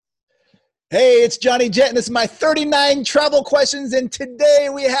Hey, it's Johnny Jet, and this is my 39 travel questions. And today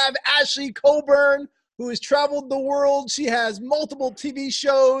we have Ashley Coburn, who has traveled the world. She has multiple TV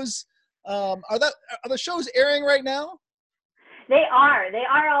shows. Are the shows airing right now? They are. They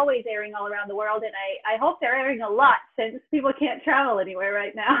are always airing all around the world, and I hope they're airing a lot since people can't travel anywhere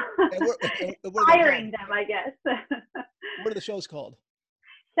right now. And what are they called? Hiring them, I guess. What are the shows called?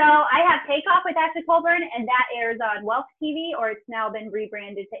 So I have Takeoff with Ashley Colburn, and that airs on Wealth TV, or it's now been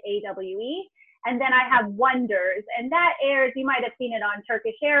rebranded to AWE. And then I have Wonders, and that airs, you might have seen it on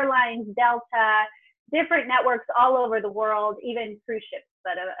Turkish Airlines, Delta, different networks all over the world, even cruise ships.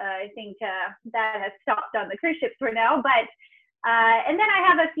 But I think that has stopped on the cruise ships for now. And then I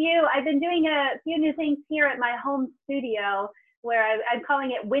have I've been doing a few new things here at my home studio where I'm calling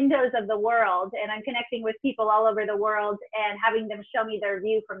it Windows of the World, and I'm connecting with people all over the world and having them show me their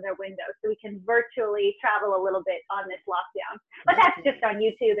view from their windows so we can virtually travel a little bit on this lockdown. But that's just on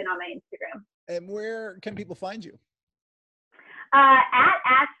YouTube and on my Instagram. And where can people find you? At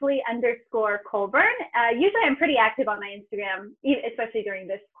Ashley_Colburn. Usually I'm pretty active on my Instagram, especially during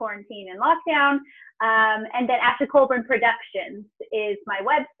this quarantine and lockdown. And then Ashley Colburn Productions is my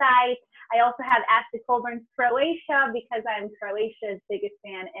website. I also have Ashley Colburn Croatia because I'm Croatia's biggest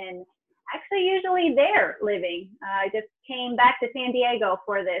fan and actually usually there living. I just came back to San Diego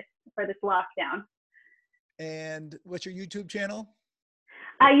for this lockdown. And what's your YouTube channel?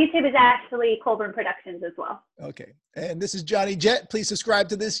 YouTube is Ashley Colburn Productions as well. Okay. And this is Johnny Jet. Please subscribe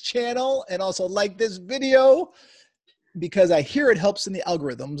to this channel and also like this video because I hear it helps in the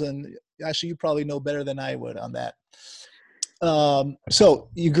algorithms. And actually, you probably know better than I would on that. So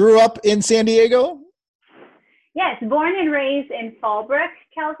you grew up in San Diego? Yes, born and raised in Fallbrook,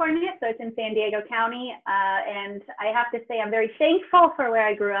 California. So it's in San Diego County. And I have to say I'm very thankful for where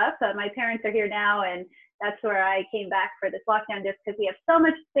I grew up. My parents are here now, and that's where I came back for this lockdown just because we have so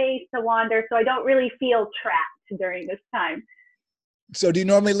much space to wander. So I don't really feel trapped during this time. So do you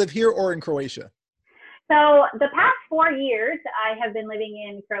normally live here or in Croatia? So the past 4 years, I have been living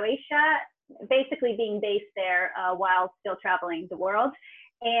in Croatia, basically being based there while still traveling the world.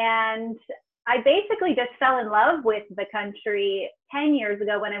 And I basically just fell in love with the country 10 years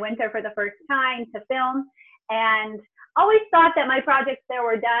ago when I went there for the first time to film. And always thought that my projects there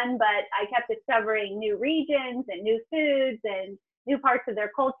were done, but I kept discovering new regions and new foods and new parts of their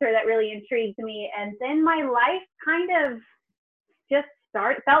culture that really intrigued me. And then my life kind of just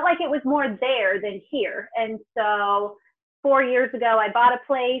felt like it was more there than here. And so 4 years ago, I bought a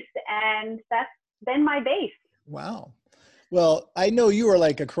place, and that's been my base. Wow. Well, I know you are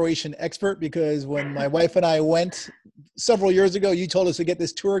like a Croatian expert because when my wife and I went several years ago, you told us to get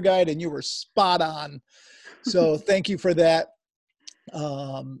this tour guide and you were spot on. So thank you for that.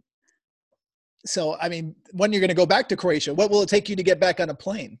 So, I mean, when you're going to go back to Croatia, what will it take you to get back on a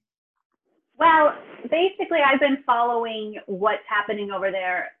plane? Well, basically, I've been following what's happening over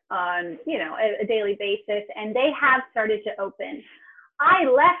there on, a daily basis, and they have started to open. I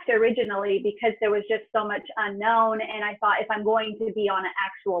left originally because there was just so much unknown, and I thought if I'm going to be on an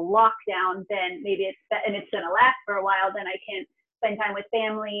actual lockdown, then maybe it's going to last for a while, then I can spend time with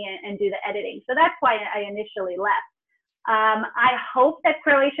family and do the editing. So that's why I initially left. I hope that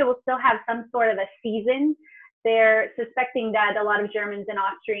Croatia will still have some sort of a season. They're suspecting that a lot of Germans and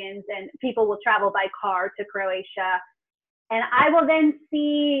Austrians and people will travel by car to Croatia. And I will then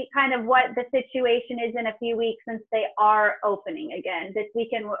see kind of what the situation is in a few weeks since they are opening again. This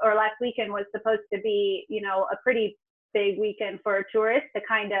weekend or last weekend was supposed to be, a pretty big weekend for tourists to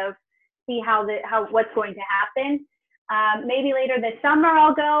kind of see what's going to happen. Maybe later this summer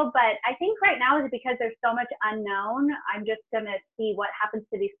I'll go, but I think right now is because there's so much unknown. I'm just going to see what happens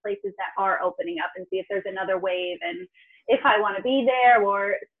to these places that are opening up and see if there's another wave and if I want to be there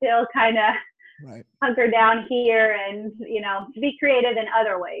or still kind of hunker down here and, to be creative in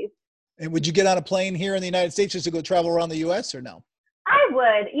other ways. And would you get on a plane here in the United States just to go travel around the U.S. or no? I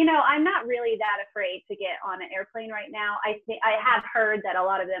would. I'm not really that afraid to get on an airplane right now. I have heard that a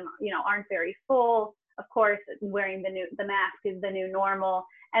lot of them, aren't very full. Of course, wearing the mask is the new normal.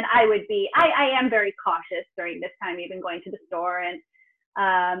 And I am very cautious during this time, even going to the store. And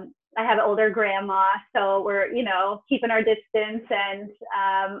I have an older grandma, so we're, keeping our distance. And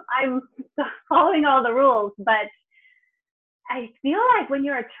I'm following all the rules. But I feel like when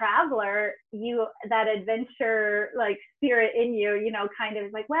you're a traveler, that adventure like spirit in you, kind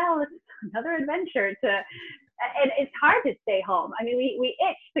of like, well, it's another adventure and it's hard to stay home. I mean, we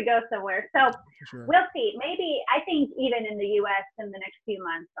itch to go somewhere. So Sure. We'll see. Maybe, I think even in the U.S. in the next few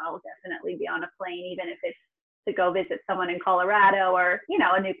months, I'll definitely be on a plane, even if it's to go visit someone in Colorado or,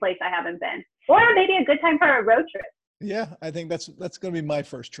 a new place I haven't been. Or maybe a good time for a road trip. Yeah, I think that's going to be my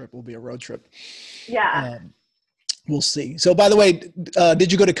first trip. Will be a road trip. Yeah, Um, we'll see. So, by the way,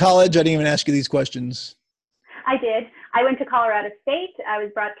 did you go to college? I didn't even ask you these questions. I did. I went to Colorado State. I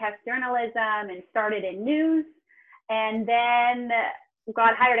was broadcast journalism and started in news, and then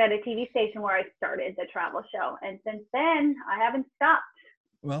got hired at a TV station where I started the travel show. And since then, I haven't stopped.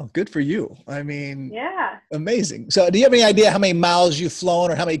 Well, good for you. I mean, Yeah. amazing. So, do you have any idea how many miles you've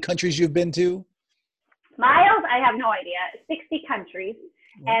flown or how many countries you've been to? Miles, I have no idea. 60 countries.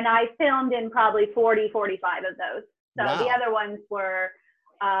 And I filmed in probably 40, 45 of those. So Wow. the other ones were,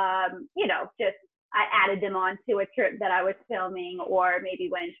 just I added them on to a trip that I was filming or maybe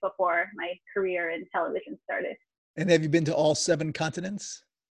went before my career in television started. And have you been to all 7 continents?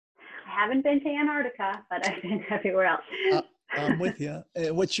 I haven't been to Antarctica, but I've been everywhere else. I'm with you.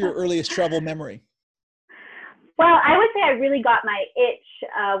 What's your earliest travel memory? Well, I would say I really got my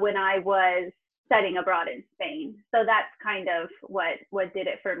itch when I was studying abroad in Spain. So that's kind of what did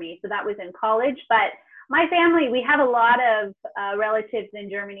it for me. So that was in college. But my family, we have a lot of relatives in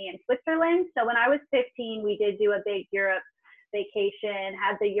Germany and Switzerland. So when I was 15, we did do a big Europe vacation,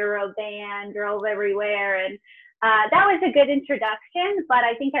 had the Euro van, drove everywhere. And that was a good introduction. But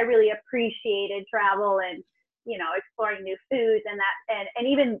I think I really appreciated travel and exploring new foods and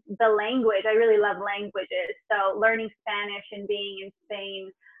even the language. I really love languages. So learning Spanish and being in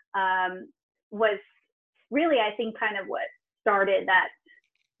Spain was really, I think, kind of what started that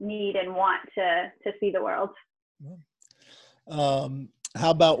need and want to see the world. How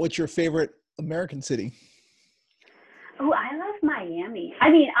about what's your favorite American city? Oh, I love Miami. I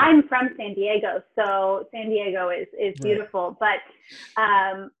mean, I'm from San Diego, so San Diego is beautiful, but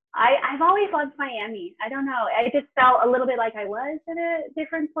I've always loved Miami. I don't know. I just felt a little bit like I was in a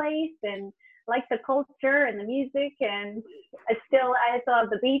different place and like the culture and the music. And I still have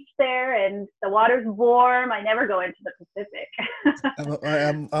the beach there and the water's warm. I never go into the Pacific.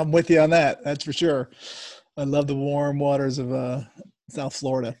 I'm with you on that. That's for sure. I love the warm waters of South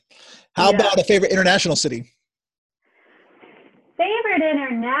Florida. How about a favorite international city? Favorite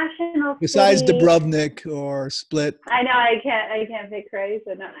international besides city? Dubrovnik or Split? I know I can't pick right.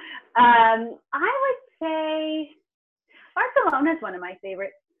 So no. I would say Barcelona is one of my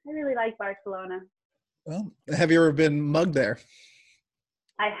favorites. I really like Barcelona. Well, have you ever been mugged there?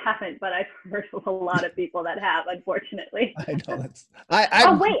 I haven't, but I've heard of a lot of people that have, unfortunately. I know that's.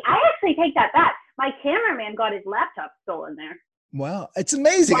 Oh wait, I actually take that back. My cameraman got his laptop stolen there. Wow, it's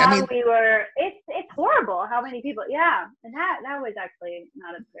amazing. While it's horrible how many people. Yeah, and that was actually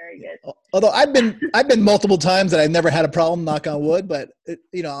not a very good. Although I've been multiple times and I've never had a problem, knock on wood. But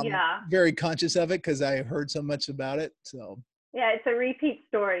I'm very conscious of it because I heard so much about it. So yeah, it's a repeat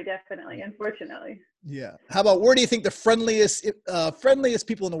story, definitely. Unfortunately. Yeah. How about where do you think the friendliest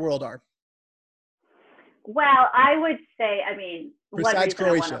people in the world are? Well, I would say, besides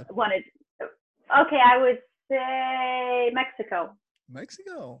Croatia. I would say Mexico.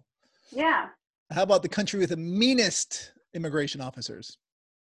 Mexico. Yeah. How about the country with the meanest immigration officers?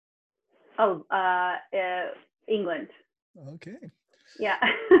 Oh, England. Okay. Yeah.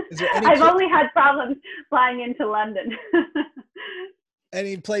 I've only had problems flying into London.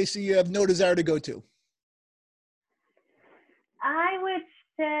 Any place you have no desire to go to? I would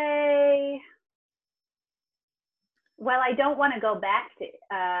say, well, I don't want to go back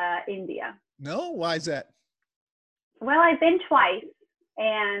to India. No? Why is that? Well, I've been twice,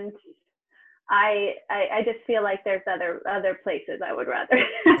 and I just feel like there's other places I would rather.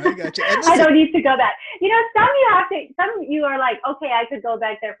 I got you. I don't need to go back. Some you are like, okay, I could go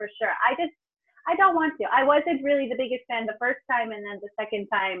back there for sure. I don't want to. I wasn't really the biggest fan the first time, and then the second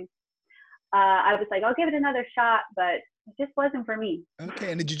time, I was like, I'll give it another shot, but it just wasn't for me.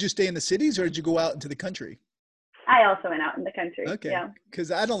 Okay, and did you just stay in the cities, or did you go out into the country? I also went out in the country. Okay,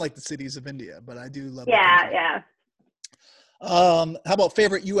 because I don't like the cities of India, but I do love. Yeah. How about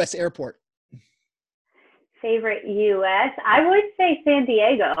favorite U.S. airport? Favorite U.S. I would say San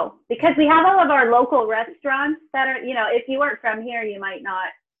Diego, because we have all of our local restaurants that are, if you weren't from here, you might not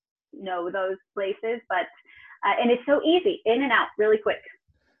know those places, but and it's so easy, in and out, really quick.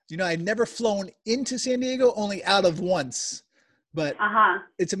 I'd never flown into San Diego, only out of once. But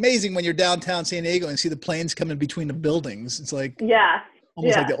it's amazing when you're downtown San Diego and see the planes coming between the buildings. It's like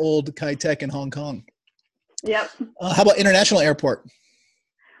almost like the old Kai-Tak in Hong Kong. Yep. How about international airport?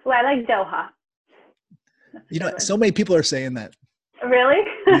 Well, I like Doha. So many people are saying that. Really?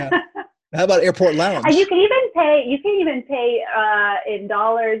 Yeah. How about airport lounge? And you can even pay in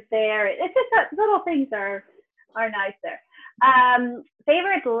dollars there. It's just that little things are nice there.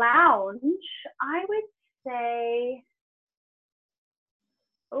 Favorite lounge, I would say.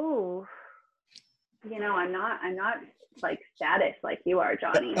 Oh, I'm not like status like you are,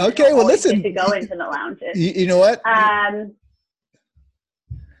 Johnny. Okay, well, listen. Get to go into the lounges. You know what? I've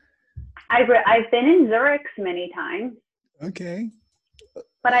been in Zurich many times. Okay.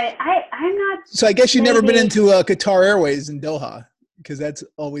 But I'm not. So I guess you've never been into Qatar Airways in Doha, because that's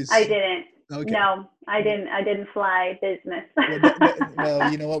always. I didn't. Okay. No, I didn't fly business.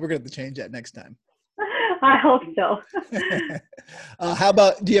 Well, you know what? We're going to have to change that next time. I hope so. How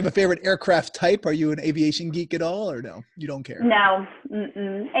about, do you have a favorite aircraft type? Are you an aviation geek at all, or no? You don't care? No.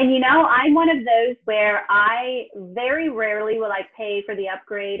 Mm-mm. And I'm one of those where I very rarely will I pay for the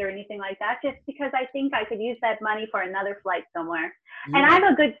upgrade or anything like that, just because I think I could use that money for another flight somewhere. Yeah. And I'm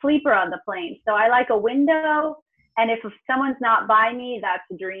a good sleeper on the plane. So I like a window. And if someone's not by me, that's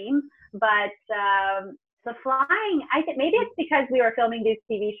a dream. But the flying, I think maybe it's because we were filming these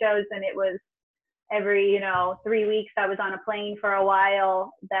TV shows and it was every 3 weeks I was on a plane for a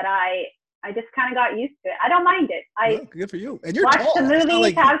while, that I just kind of got used to it. I don't mind it. Well, good for you. And you're watch tall. Watch the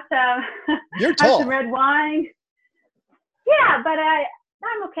movies, have some you're tall. Have some red wine. Yeah, but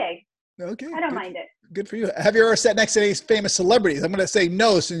I'm okay. Okay. I don't mind it. Good for you. Have you ever sat next to any famous celebrities? I'm going to say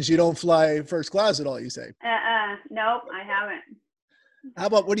no, since you don't fly first class at all, you say. Nope, I haven't. How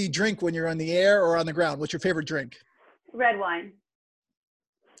about, what do you drink when you're on the air or on the ground? What's your favorite drink? Red wine.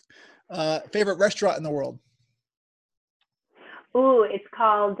 Favorite restaurant in the world? Ooh, it's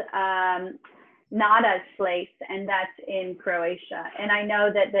called Nada's Place, and that's in Croatia. And I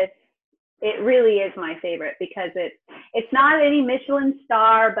know that it really is my favorite, because it's not any Michelin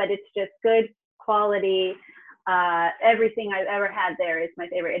star, but it's just good quality. Everything I've ever had there is my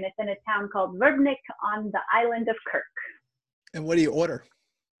favorite. And it's in a town called Verbnik on the island of Kirk. And what do you order?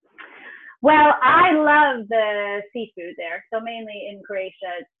 Well, I love the seafood there. So mainly in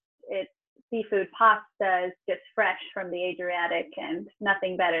Croatia, it's seafood. Pasta is just fresh from the Adriatic, and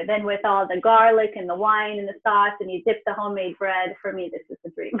nothing better. Then with all the garlic and the wine and the sauce, and you dip the homemade bread. For me, this is a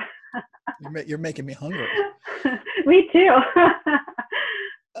dream. You're making me hungry. Me too.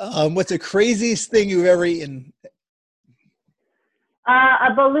 What's the craziest thing you've ever eaten?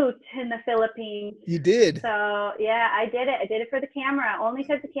 A balut in the Philippines. You did? So yeah, I did it. I did it for the camera, only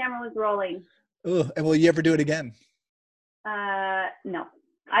because the camera was rolling. Oh, and will you ever do it again? No,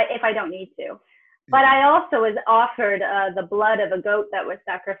 if I don't need to. But I also was offered the blood of a goat that was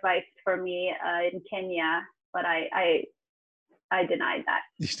sacrificed for me in Kenya, but I denied that.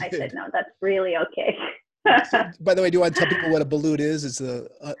 I said, no, that's really okay. By the way, do you want to tell people what a balut is? It's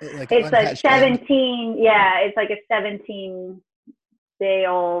it's a 17. Yeah, it's like a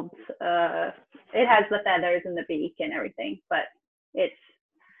 17-day-old. It has the feathers and the beak and everything, but it's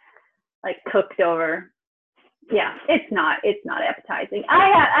like cooked over. Yeah, it's not appetizing.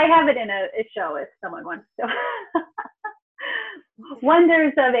 I have it in a show if someone wants to.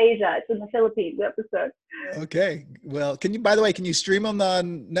 Wonders of Asia. It's in the Philippines episode. Okay. Well, by the way, can you stream them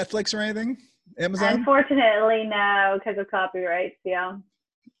on Netflix or anything? Amazon? Unfortunately, no, because of copyrights. Yeah.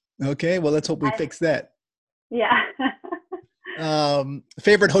 Okay. Well, let's hope we fix that. Yeah.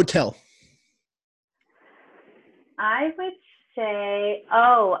 Favorite hotel? I would say,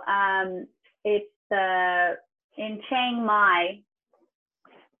 it's in Chiang Mai,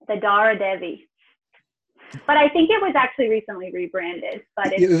 the Dara Devi. But I think it was actually recently rebranded.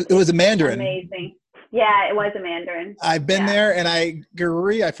 But it was a Mandarin. Amazing. Yeah, it was a Mandarin. I've been there, and I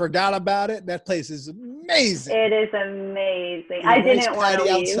agree. I forgot about it. That place is amazing. It is amazing. I didn't want to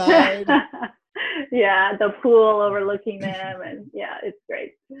leave. Outside. Yeah, the pool overlooking them, and yeah, it's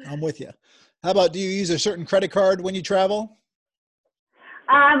great. I'm with you. How about, do you use a certain credit card when you travel?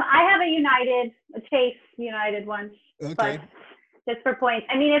 I have a Chase United one. Okay. But just for points.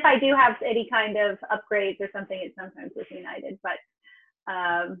 I mean, if I do have any kind of upgrades or something, it's sometimes with United, but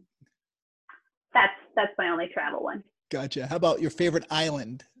that's my only travel one. Gotcha. How about your favorite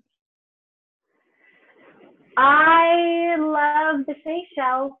island? I love the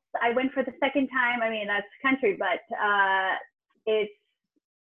Seychelles. I went for the second time. I mean, that's country, but it's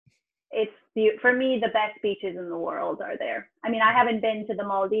for me, the best beaches in the world are there. I mean, I haven't been to the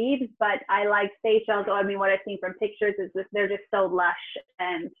Maldives, but I like Seychelles. I mean, what I've seen from pictures is they're just so lush,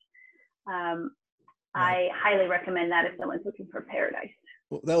 and I highly recommend that if someone's looking for paradise.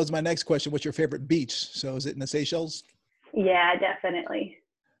 Well, that was my next question. What's your favorite beach? So is it in the Seychelles? Yeah, definitely.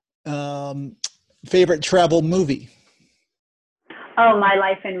 Favorite travel movie? Oh, My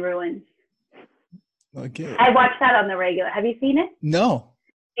Life in Ruins. Okay. I watch that on the regular. Have you seen it? No.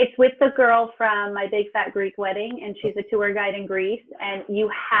 It's with the girl from My Big Fat Greek Wedding, and she's a tour guide in Greece, and you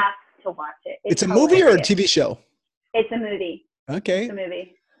have to watch it. It's a movie or a TV show? It's a movie. Okay. It's a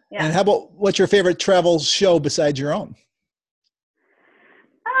movie. Yeah. And how about, what's your favorite travel show besides your own?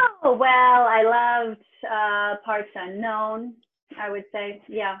 Oh, Oh, well, I loved Parts Unknown, I would say.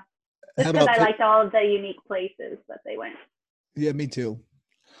 Yeah. How Just because about, I liked all of the unique places that they went. yeah, me too.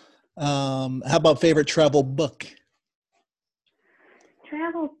 How about favorite travel book?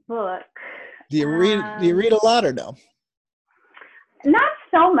 Travel book. Do you read a lot or no? Not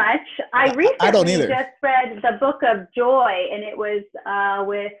so much. I I don't recently either. just read the Book of Joy, and it was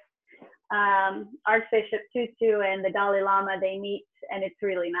with Archbishop Tutu and the Dalai Lama. They meet, and it's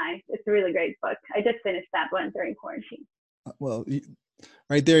really nice. It's a really great book. I just finished that one during quarantine. Well,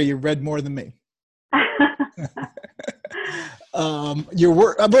 right there, you read more than me. I'm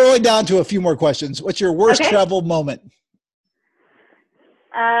only down to a few more questions. What's your worst Okay. travel moment?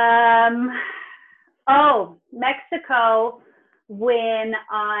 Oh, Mexico, when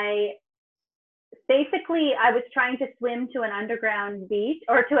I was trying to swim to an underground beach,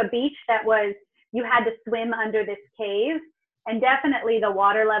 or to a beach that was, you had to swim under this cave. And definitely the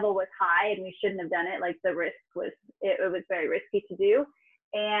water level was high and we shouldn't have done it. Like the risk was, it was very risky to do.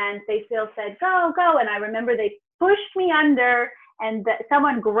 And they still said, go, go. And I remember they pushed me under, and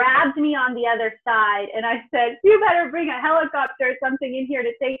someone grabbed me on the other side. And I said, you better bring a helicopter or something in here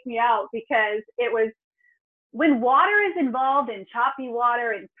to take me out, because it was, when water is involved in choppy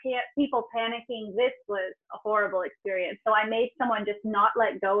water and people panicking, this was a horrible experience. So I made someone just not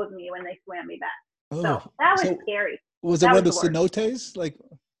let go of me when they swam me back. Oh, So that was scary. Was it one of the cenotes? Like,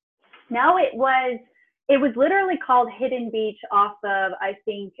 no, it was literally called Hidden Beach off of, I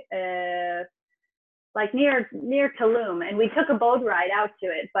think, like near Tulum. And we took a boat ride out to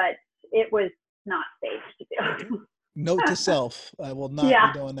it, but it was not safe to do. Note to self, I will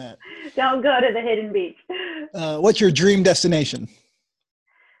not be doing that. Don't go to the Hidden Beach. What's your dream destination?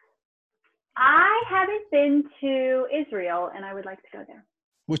 I haven't been to Israel, and I would like to go there.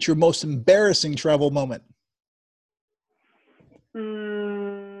 What's your most embarrassing travel moment?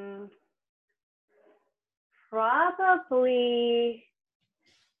 Probably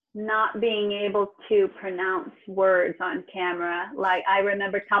not being able to pronounce words on camera. Like, I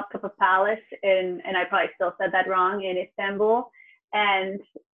remember Topkapi Palace, and I probably still said that wrong, in Istanbul, and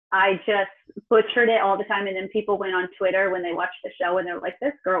I just butchered it all the time. And then people went on Twitter when they watched the show and they're like,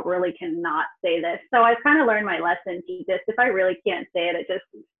 this girl really cannot say this. So I've kind of learned my lesson to just, if I really can't say it, just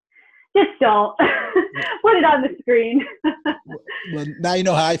don't put it on the screen. Well, now you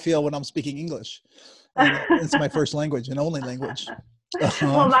know how I feel when I'm speaking English. It's my first language and only language.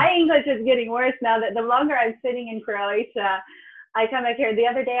 Well, my English is getting worse now. That the longer I'm sitting in Croatia, I come back here. The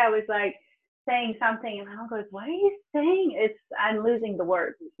other day I was like saying something and my mom goes, what are you saying? I'm losing the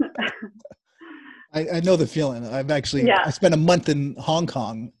words. I know the feeling. I spent a month in Hong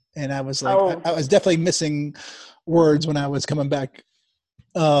Kong, and I was like, I was definitely missing words when I was coming back.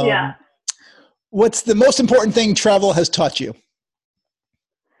 What's the most important thing travel has taught you?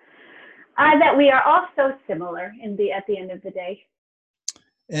 That we are all so similar at the end of the day.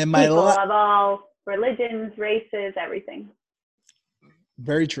 And people of all religions, races, everything.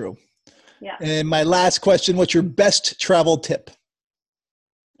 Very true. Yeah. And my last question, what's your best travel tip?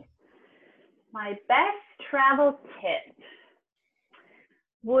 My best travel tip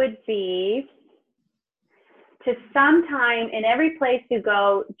would be to sometime in every place you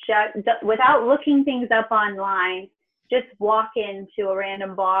go, without looking things up online, just walk into a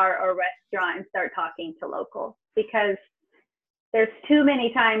random bar or restaurant and start talking to locals. Because there's too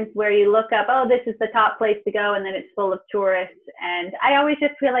many times where you look up, oh, this is the top place to go, and then it's full of tourists. And I always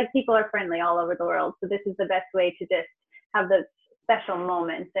just feel like people are friendly all over the world. So this is the best way to just have those special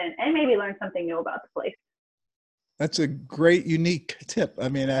moments and maybe learn something new about the place. That's a great, unique tip. I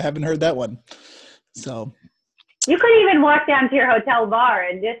mean, I haven't heard that one. So you could even walk down to your hotel bar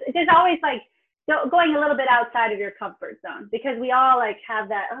and just always like going a little bit outside of your comfort zone, because we all like have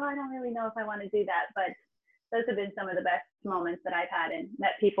that, oh, I don't really know if I want to do that. But those have been some of the best moments that I've had and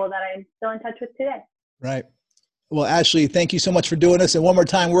met people that I'm still in touch with today. Right. Well, Ashley, thank you so much for doing this. And one more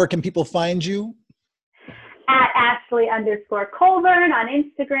time, where can people find you? At Ashley_Colburn on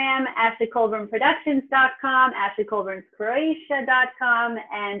Instagram, AshleyColburnProductions.com, AshleyColburnsCroatia.com,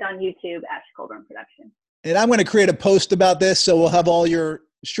 and on YouTube, Ashley Colburn Productions. And I'm going to create a post about this, so we'll have all your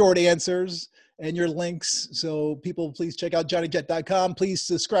short answers and your links. So people, please check out JohnnyJet.com. Please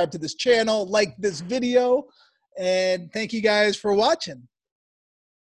subscribe to this channel, like this video, and thank you guys for watching.